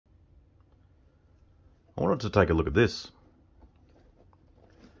I wanted to take a look at this.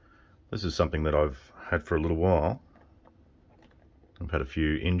 This is something that I've had for a little while. I've had a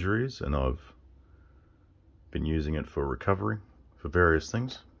few injuries and I've been using it for recovery, for various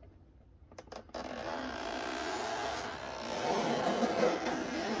things.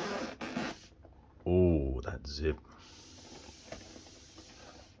 Oh, that zip.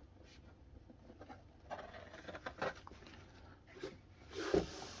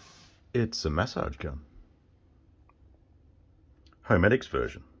 It's a massage gun. Homedics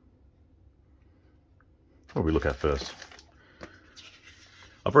version. What do we look at first?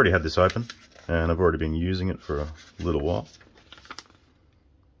 I've already had this open and I've already been using it for a little while.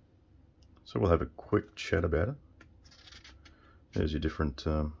 So we'll have a quick chat about it. There's your different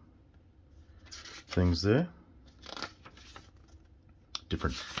things there.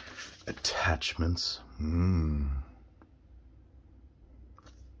 Different attachments.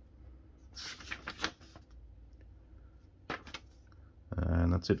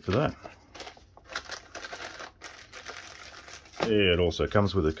 And that's it for that. Yeah, it also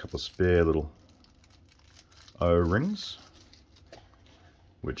comes with a couple of spare little O-rings,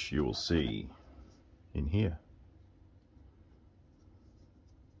 which you will see in here.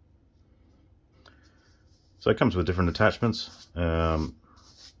 So it comes with different attachments.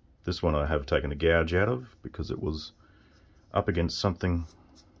 This one I have taken a gouge out of because it was up against something.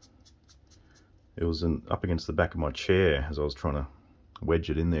 It was up against the back of my chair as I was trying to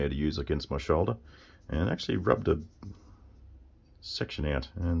wedge it in there to use against my shoulder, and actually rubbed a section out.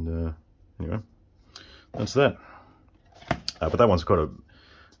 And anyway, that's that. But that one's got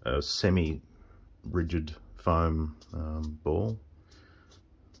a semi-rigid foam ball.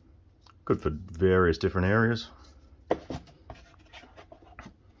 Good for various different areas.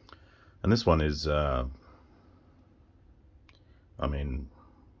 And this one is, I mean,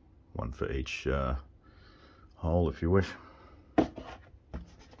 one for each hole if you wish.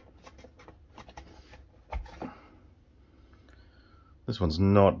 This one's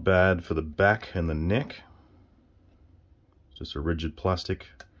not bad for the back and the neck. It's just a rigid plastic.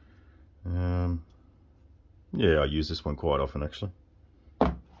 Yeah, I use this one quite often actually.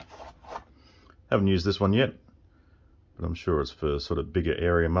 Haven't used this one yet, but I'm sure it's for sort of bigger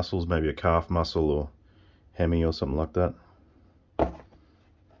area muscles, maybe a calf muscle or hemi or something like that.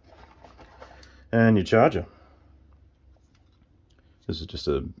 And your charger. This is just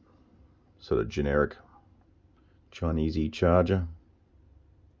a sort of generic Chinese charger.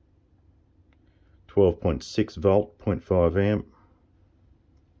 12.6 volt, 0.5 amp,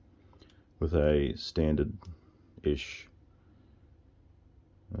 with a standard-ish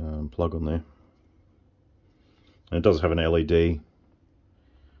plug on there. And it does have an LED.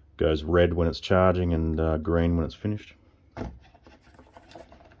 Goes red when it's charging and green when it's finished.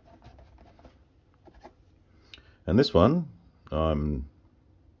 And this one,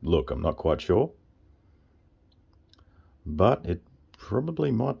 look, I'm not quite sure, but it probably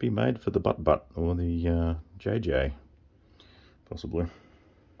might be made for the butt or the JJ, possibly.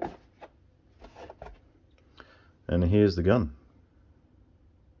 And here's the gun.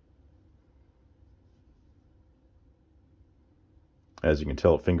 As you can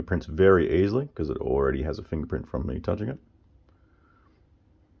tell, it fingerprints very easily because it already has a fingerprint from me touching it.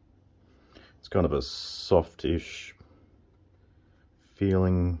 It's kind of a softish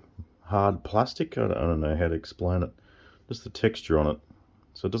feeling, hard plastic. I don't know how to explain it. Just the texture on it.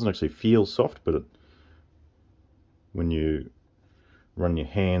 So it doesn't actually feel soft, but it, when you run your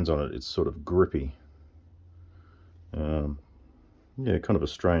hands on it, it's sort of grippy. Yeah, kind of a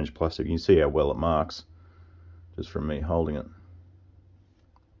strange plastic. You can see how well it marks just from me holding it.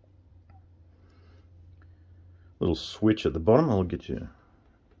 Little switch at the bottom. I'll get you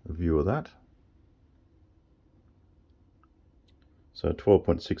a view of that. So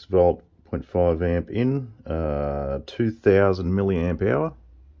 12.6 volt, 0.5 amp in, 2000 milliamp hour.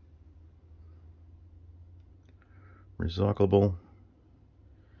 Recyclable.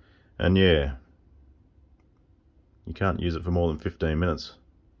 And yeah, you can't use it for more than 15 minutes.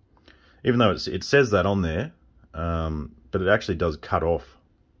 Even though it says that on there, but it actually does cut off.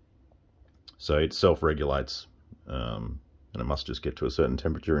 So it self-regulates, and it must just get to a certain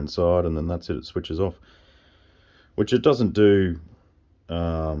temperature inside, and then that's it, it switches off. Which it doesn't do,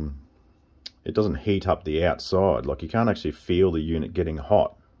 it doesn't heat up the outside. Like, you can't actually feel the unit getting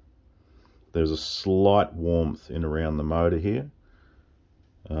hot. There's a slight warmth in around the motor here,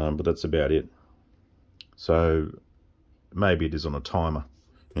 but that's about it. So maybe it is on a timer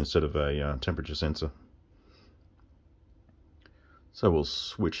instead of a temperature sensor. So we'll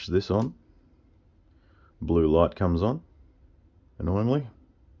switch this on. Blue light comes on, annoyingly,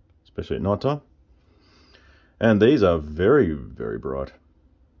 especially at night time. And these are very, very bright,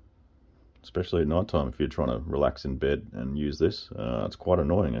 especially at night time if you're trying to relax in bed and use this. It's quite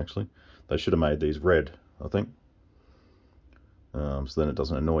annoying, actually. They should have made these red, I think, so then it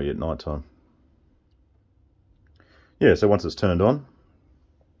doesn't annoy you at night time. Yeah, so once it's turned on,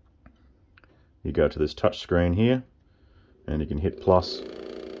 you go to this touch screen here, and you can hit plus,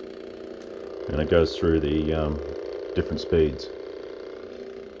 and it goes through the different speeds.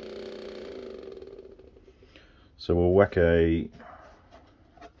 So we'll whack a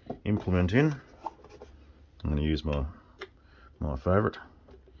implement in. I'm going to use my favourite,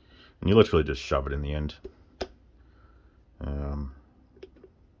 and you literally just shove it in the end, and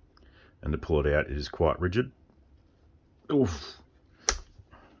to pull it out, it is quite rigid. Oof.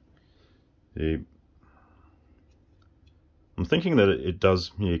 I'm thinking that it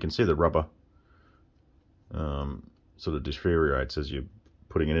does. Yeah, you can see the rubber sort of deteriorates as you're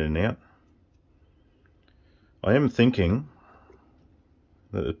putting it in and out. I am thinking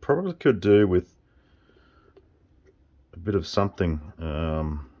that it probably could do with a bit of something.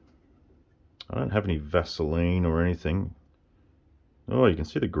 I don't have any Vaseline or anything. Oh, you can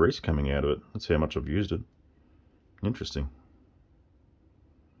see the grease coming out of it. That's how much I've used it. Interesting.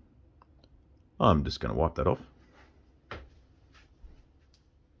 I'm just going to wipe that off.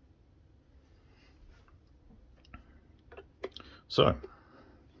 So,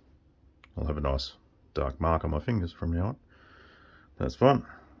 I'll have a nice dark mark on my fingers from now on. That's fun.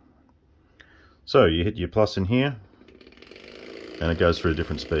 So, you hit your plus in here, and it goes through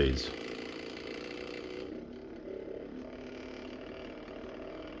different speeds.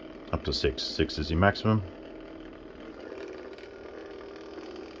 Up to 6. 6 is your maximum.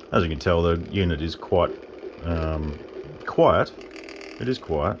 As you can tell, the unit is quite quiet. It is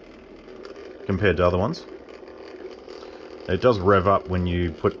quiet compared to other ones. It does rev up when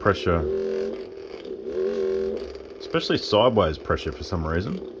you put pressure, especially sideways pressure for some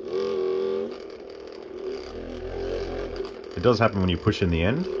reason. It does happen when you push in the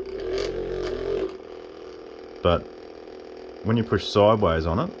end, but when you push sideways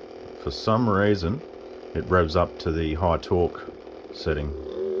on it, for some reason, it revs up to the high torque setting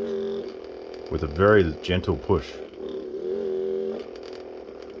with a very gentle push.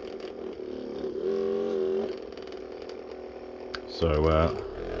 So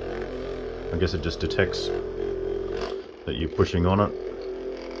I guess it just detects that you're pushing on it,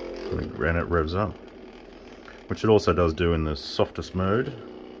 and it revs up, which it also does do in the softest mode,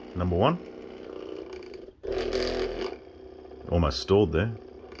 number 1. Almost stalled there.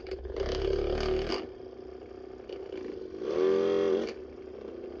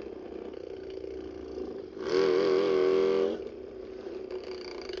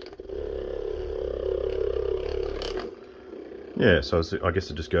 Yeah, so I guess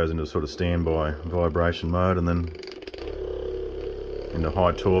it just goes into sort of standby vibration mode, and then into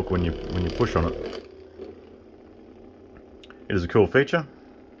high torque when you push on it. It is a cool feature,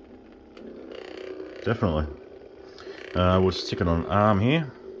 definitely. We'll stick it on an arm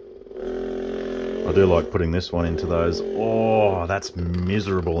here. I do like putting this one into those. Oh, that's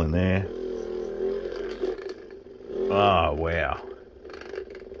miserable in there. Oh, wow.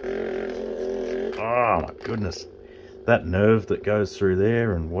 Oh my goodness. That nerve that goes through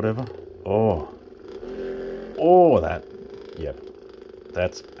there and whatever. Oh, that, yep,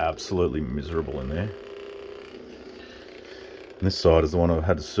 that's absolutely miserable in there. And this side is the one I've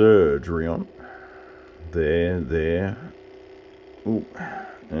had surgery on. There, ooh,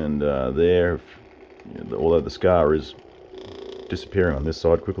 and there, although the scar is disappearing on this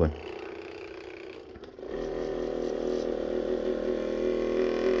side quickly.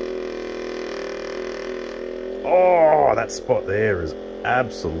 Oh, that spot there is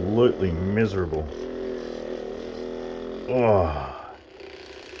absolutely miserable. Oh,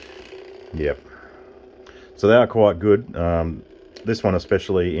 yep. So they are quite good. This one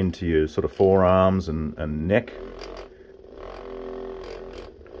especially into your sort of forearms and neck.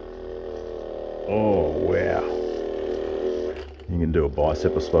 Oh, wow. You can do a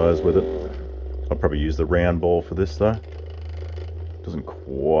bicep, I suppose, with it. I'll probably use the round ball for this, though. Doesn't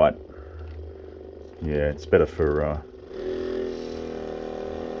quite... Yeah, it's better for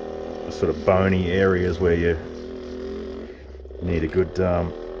sort of bony areas where you need a good...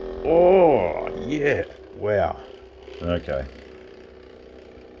 Oh, yeah. Wow. Okay.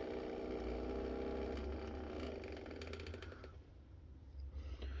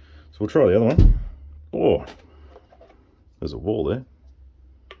 So we'll try the other one. Oh, there's a wall there.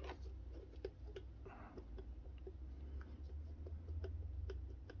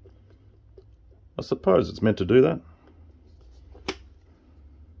 I suppose it's meant to do that.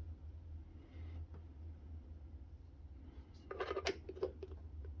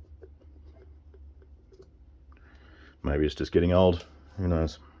 Maybe it's just getting old, who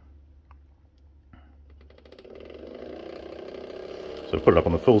knows. So put it up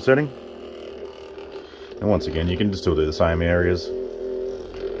on the full setting. And once again, you can still do the same areas.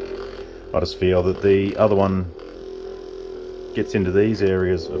 I just feel that the other one gets into these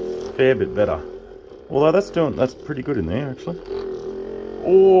areas a fair bit better. Although that's pretty good in there, actually.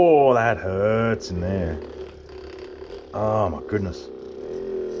 Oh, that hurts in there. Oh my goodness.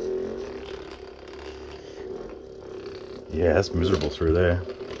 Yeah, that's miserable through there.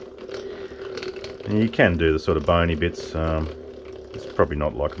 And you can do the sort of bony bits. There's probably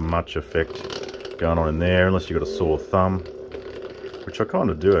not like much effect going on in there unless you've got a sore thumb, which I kind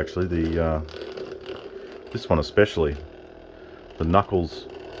of do actually. This one especially, the knuckles.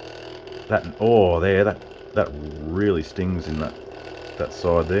 That really stings in that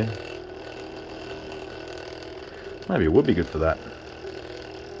side there. Maybe it would be good for that.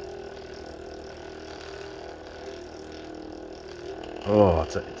 Oh,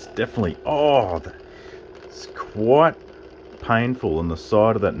 it's definitely, it's quite painful on the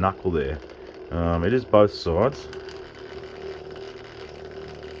side of that knuckle there. It is both sides.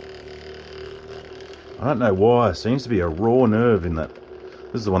 I don't know why, it seems to be a raw nerve in that.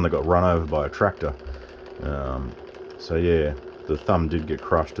 This is the one that got run over by a tractor. So yeah, the thumb did get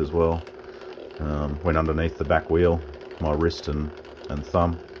crushed as well. Went underneath the back wheel, my wrist and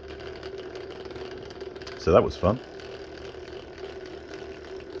thumb. So that was fun.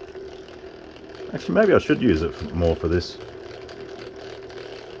 Actually, maybe I should use it more for this.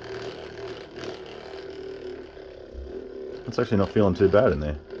 It's actually not feeling too bad in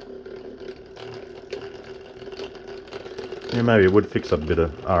there. Yeah, maybe it would fix up a bit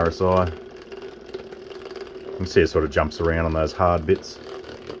of RSI. You can see it sort of jumps around on those hard bits.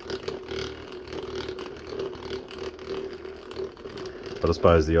 But I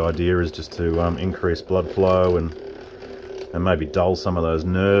suppose the idea is just to increase blood flow and maybe dull some of those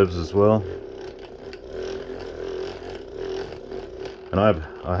nerves as well. And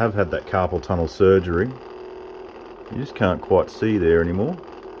I have had that carpal tunnel surgery. You just can't quite see there anymore.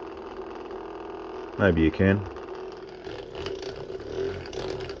 Maybe you can.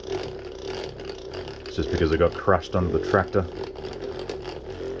 It's just because I got crushed under the tractor.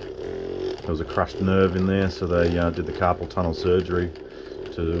 There was a crushed nerve in there, so they did the carpal tunnel surgery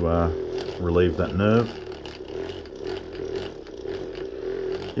to relieve that nerve.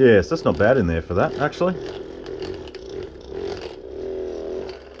 Yes, that's not bad in there for that, actually.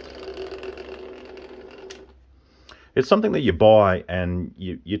 It's something that you buy and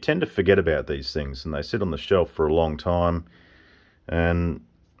you tend to forget about these things, and they sit on the shelf for a long time, and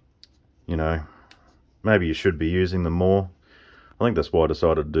you know, maybe you should be using them more. I think that's why I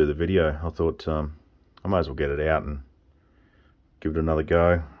decided to do the video. I thought I might as well get it out and give it another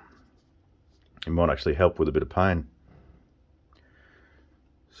go. It might actually help with a bit of pain.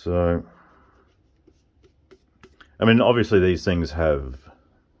 So, I mean, obviously these things have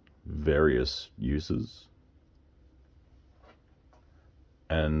various uses.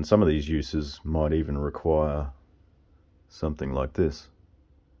 And some of these uses might even require something like this.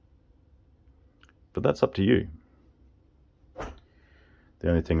 But that's up to you. The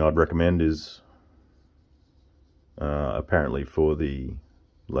only thing I'd recommend is, apparently for the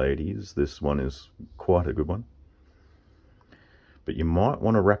ladies, this one is quite a good one. But you might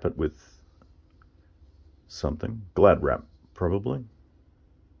want to wrap it with something. Glad wrap, probably.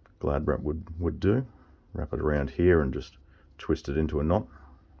 Glad wrap would do. Wrap it around here and just twist it into a knot.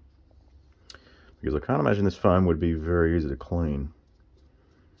 Because I can't imagine this foam would be very easy to clean.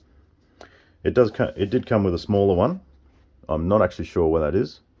 It did come with a smaller one. I'm not actually sure where that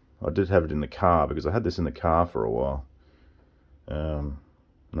is. I did have it in the car because I had this in the car for a while. And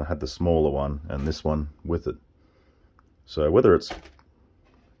I had the smaller one and this one with it. So whether it's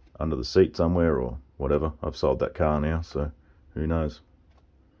under the seat somewhere or whatever, I've sold that car now, so who knows.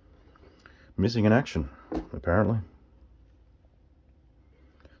 Missing in action, apparently.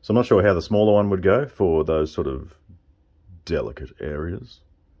 So I'm not sure how the smaller one would go for those sort of delicate areas.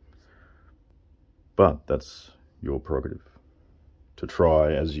 But that's your prerogative to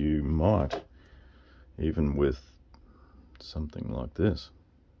try as you might, even with something like this.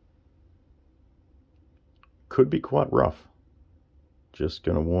 Could be quite rough. Just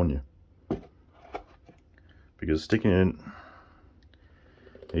gonna warn you. Because sticking it,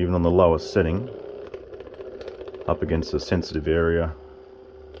 even on the lowest setting, up against a sensitive area,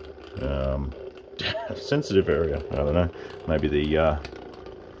 sensitive area, I don't know, maybe the,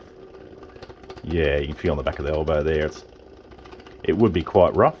 yeah, you can feel on the back of the elbow there, it would be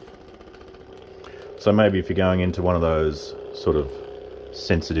quite rough. So maybe if you're going into one of those sort of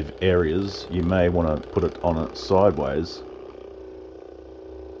sensitive areas, you may want to put it on it sideways,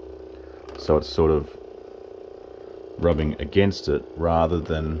 so it's sort of rubbing against it rather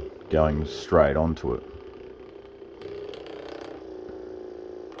than going straight onto it.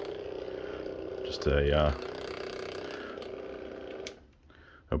 Just a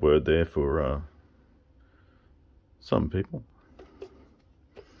word there for some people.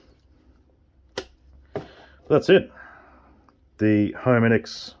 That's it. The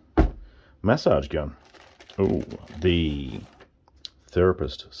Homedics massage gun. Oh, the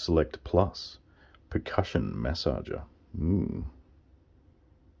Therapist Select Plus percussion massager.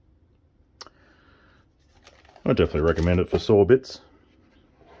 I definitely recommend it for sore bits,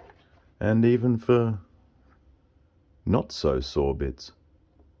 and even for not so sore bits.